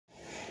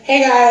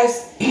Hey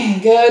guys,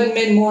 good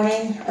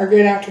mid-morning or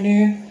good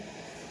afternoon,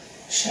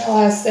 shall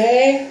I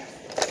say.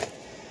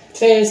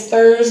 Today is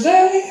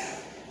Thursday.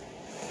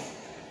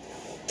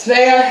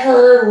 Today I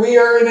heard we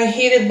are in a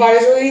heat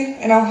advisory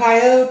in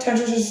Ohio.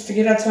 Temperatures to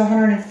get up to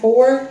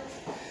 104.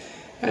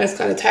 I just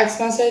got a text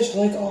message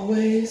like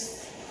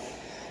always.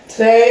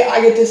 Today I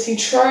get to see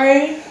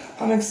Trey.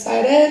 I'm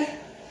excited.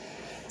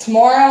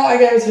 Tomorrow I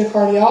go to the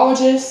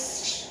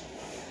cardiologist.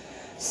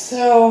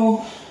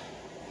 So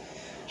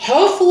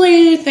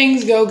hopefully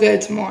things go good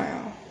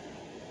tomorrow.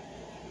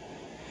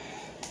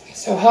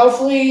 So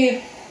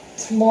hopefully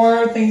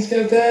tomorrow things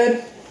go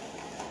good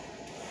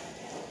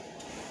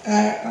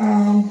at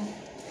my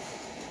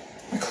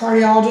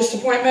cardiologist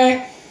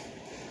appointment.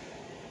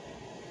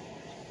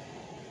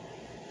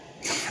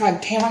 God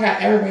damn, I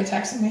got everybody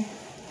texting me.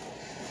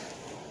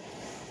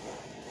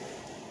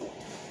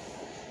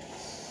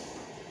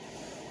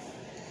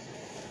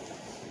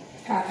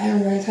 Got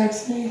everybody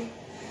texting me.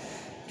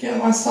 Getting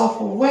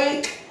myself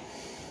awake.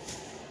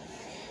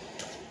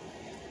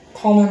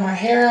 Combing my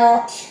hair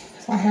out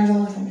because my hair's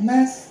always a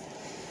mess.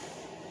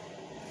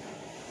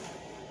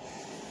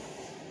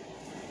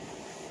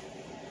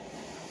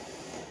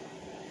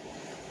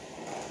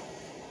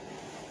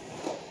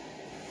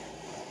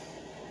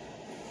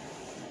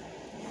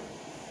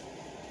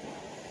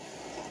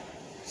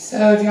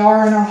 So if y'all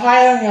are in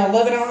Ohio, y'all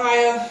live in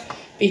Ohio,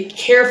 be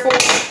careful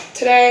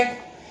today.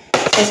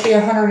 It's supposed to be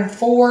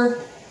 104.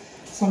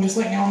 So I'm just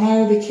letting y'all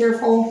know, be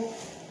careful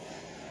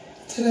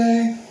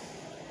today.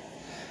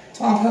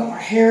 So I'll put my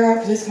hair up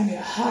because it's going to be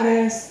a hot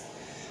ass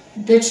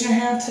bitch and a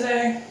half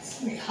today. It's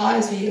going to be hot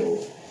as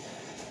hell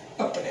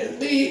up at the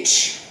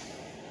beach.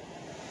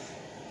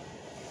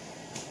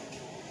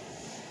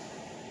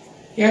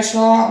 Yes,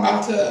 y'all, I'm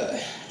about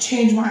to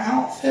change my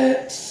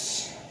outfit.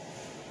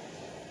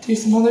 Do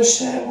some other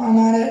shit while I'm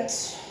at it.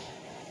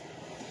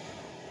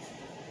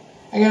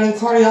 I go to the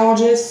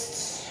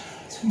cardiologist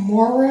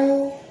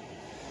tomorrow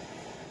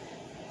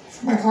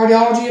for my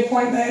cardiology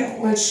appointment,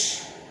 which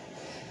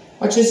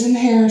is in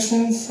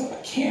Harrison, so I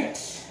can't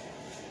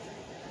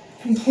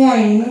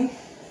complain.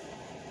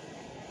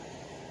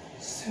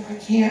 So I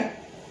can't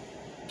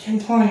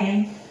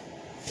complain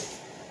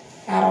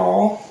at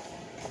all.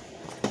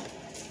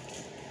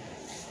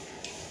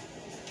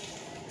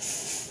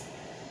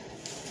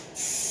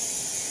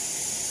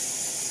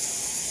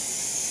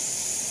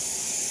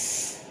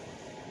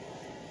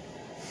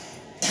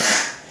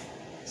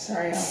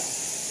 Sorry, y'all.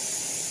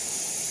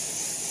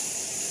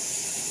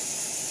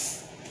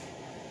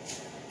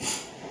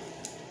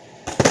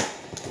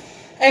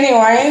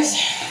 Anyways,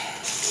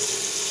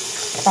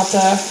 about to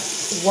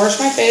wash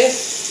my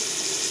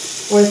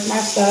face with my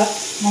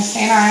stuff, my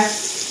St.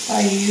 Ives that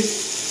I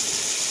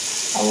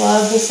use. I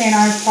love the St.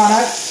 Ives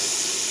product.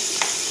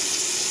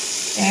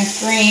 And it's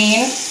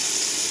green.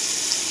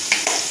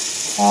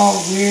 It's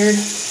all weird.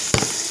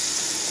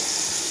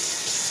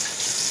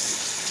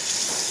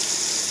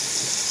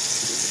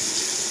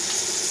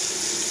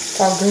 It's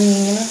all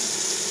green.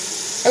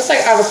 Looks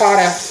like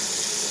avocado.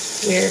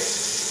 Weird.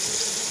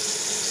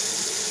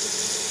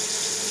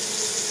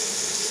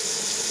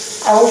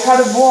 I will try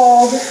to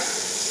vlog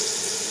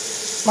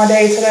my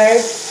day today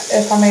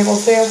if I'm able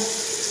to.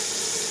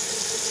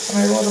 I'm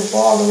able to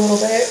vlog a little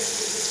bit.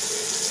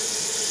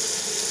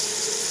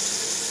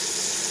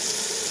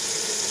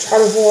 Try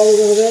to vlog a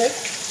little bit.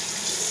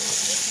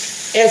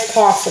 If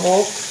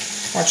possible.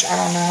 Which I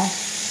don't know.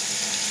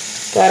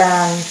 But,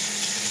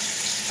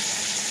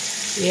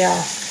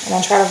 yeah. I'm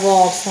going to try to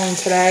vlog some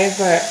today,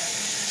 but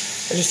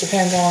it just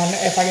depends on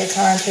if I get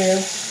time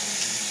to.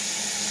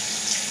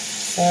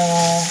 So,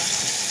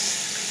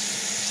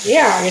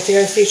 yeah, I get to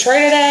go see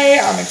Trey today.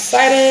 I'm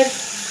excited.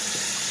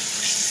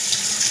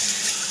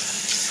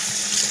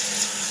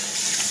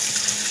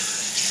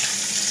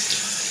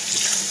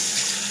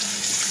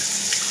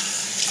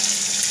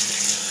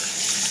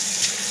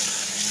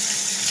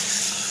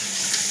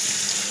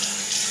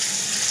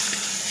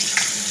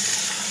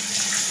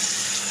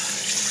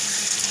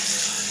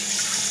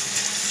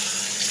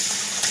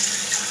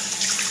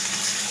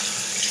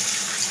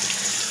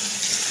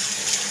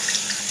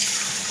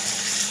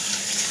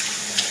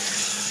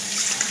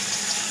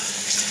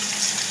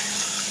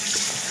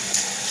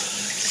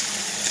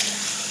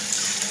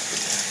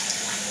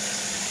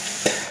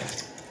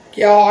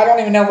 Y'all, I don't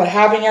even know what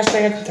happened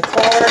yesterday with the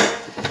car.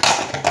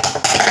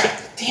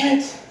 Damn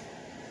it.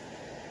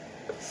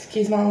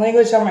 Excuse my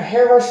language, my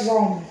hairbrush is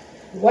all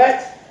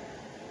wet.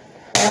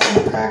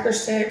 Having a cracker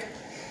stick.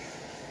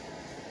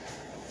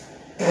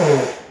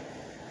 I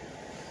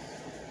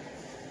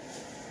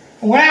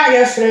went out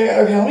yesterday.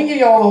 Okay, let me give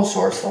y'all a little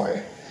short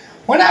story.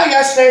 Went out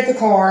yesterday with the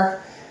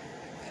car,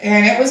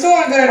 and it was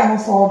doing good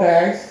almost all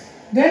day.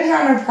 Didn't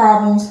have no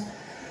problems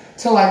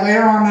till like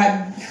later on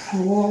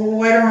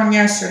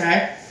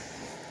yesterday.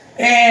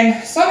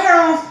 And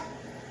somehow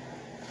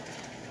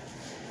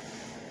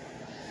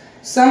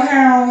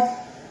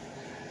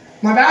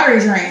my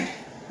battery drained.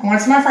 I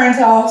went to my friend's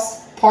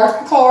house,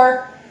 parked the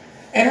car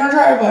in her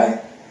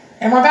driveway,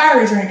 and my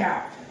battery drained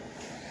out.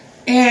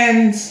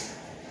 And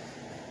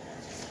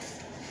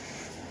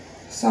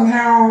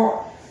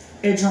somehow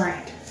it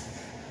drained.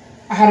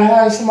 I had to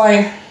have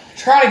somebody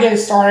try to get it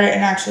started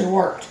and actually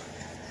worked.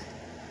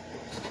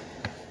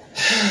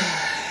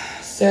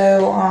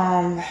 So,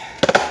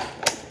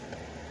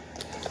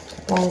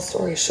 long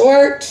story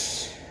short,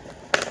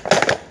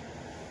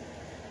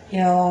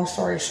 long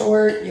story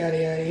short, yada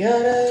yada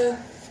yada.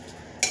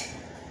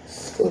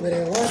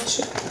 Scoobity watch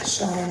it,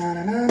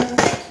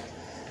 sha-na-na-na-na.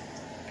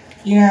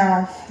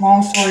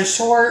 Long story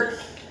short,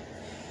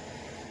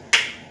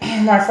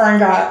 my friend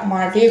got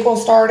my vehicle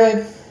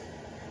started.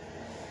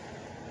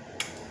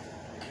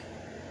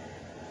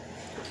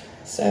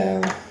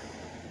 So,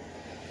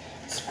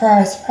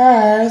 surprise,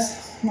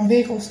 surprise, my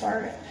vehicle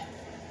started.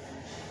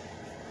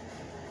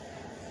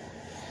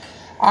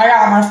 I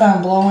got my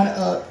phone blowing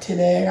up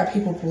today. I got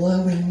people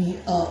blowing me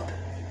up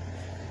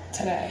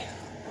today.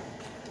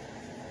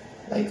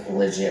 Like,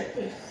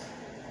 legitly.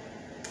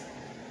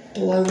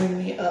 Blowing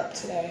me up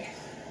today.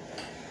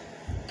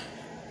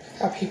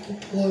 Got people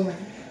blowing me up.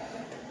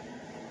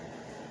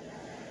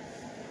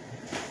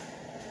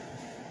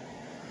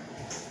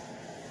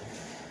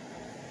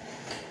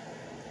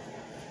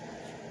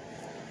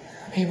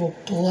 People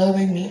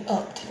blowing me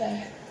up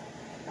today.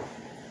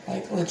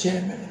 Like,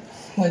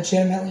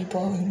 legitimately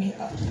blowing me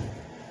up.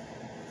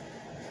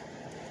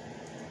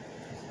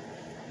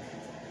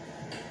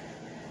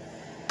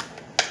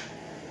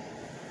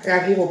 I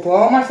got people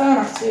blowing my phone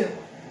up too.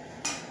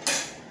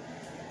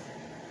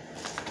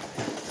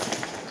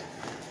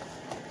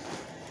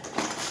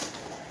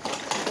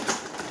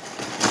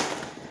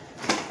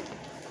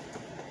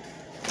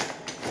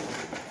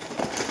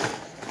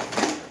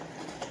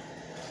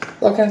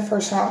 Looking for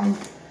something.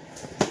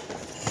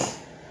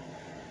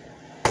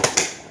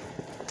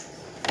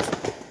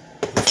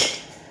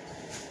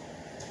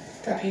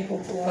 Got people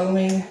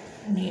blowing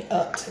me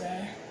up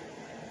today.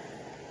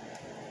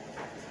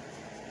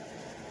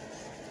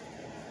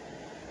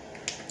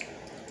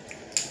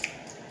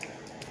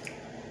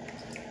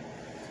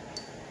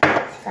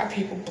 Got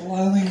people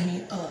blowing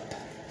me up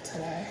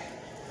today.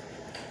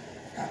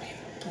 Got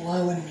people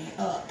blowing me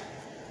up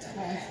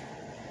today.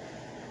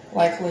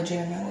 Like,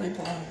 legitimately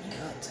blowing me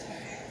up today.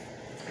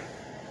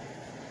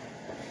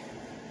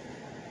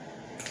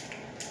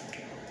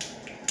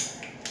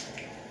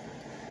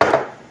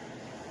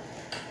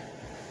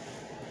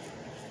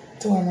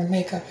 Doing my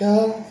makeup,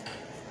 y'all.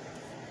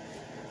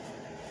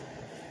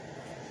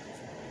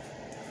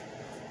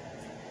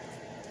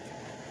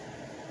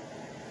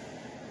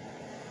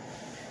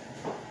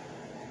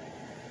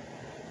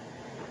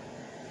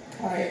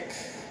 Like,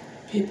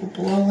 people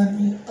blowing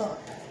me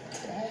up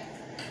today.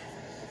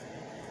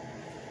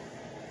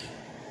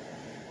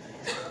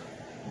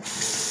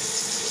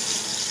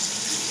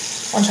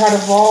 I'm trying to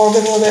vlog a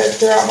little bit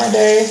throughout my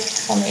day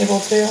if I'm able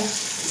to.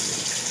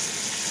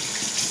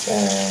 So,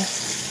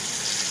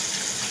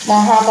 I'm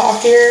gonna hop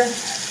off here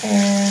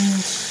and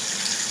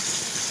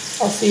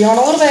I'll see you in a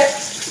little bit.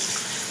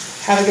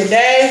 Have a good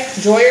day.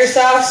 Enjoy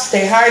yourself.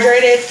 Stay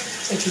hydrated.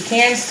 If you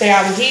can, stay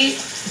out of heat.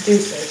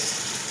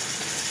 Deuces.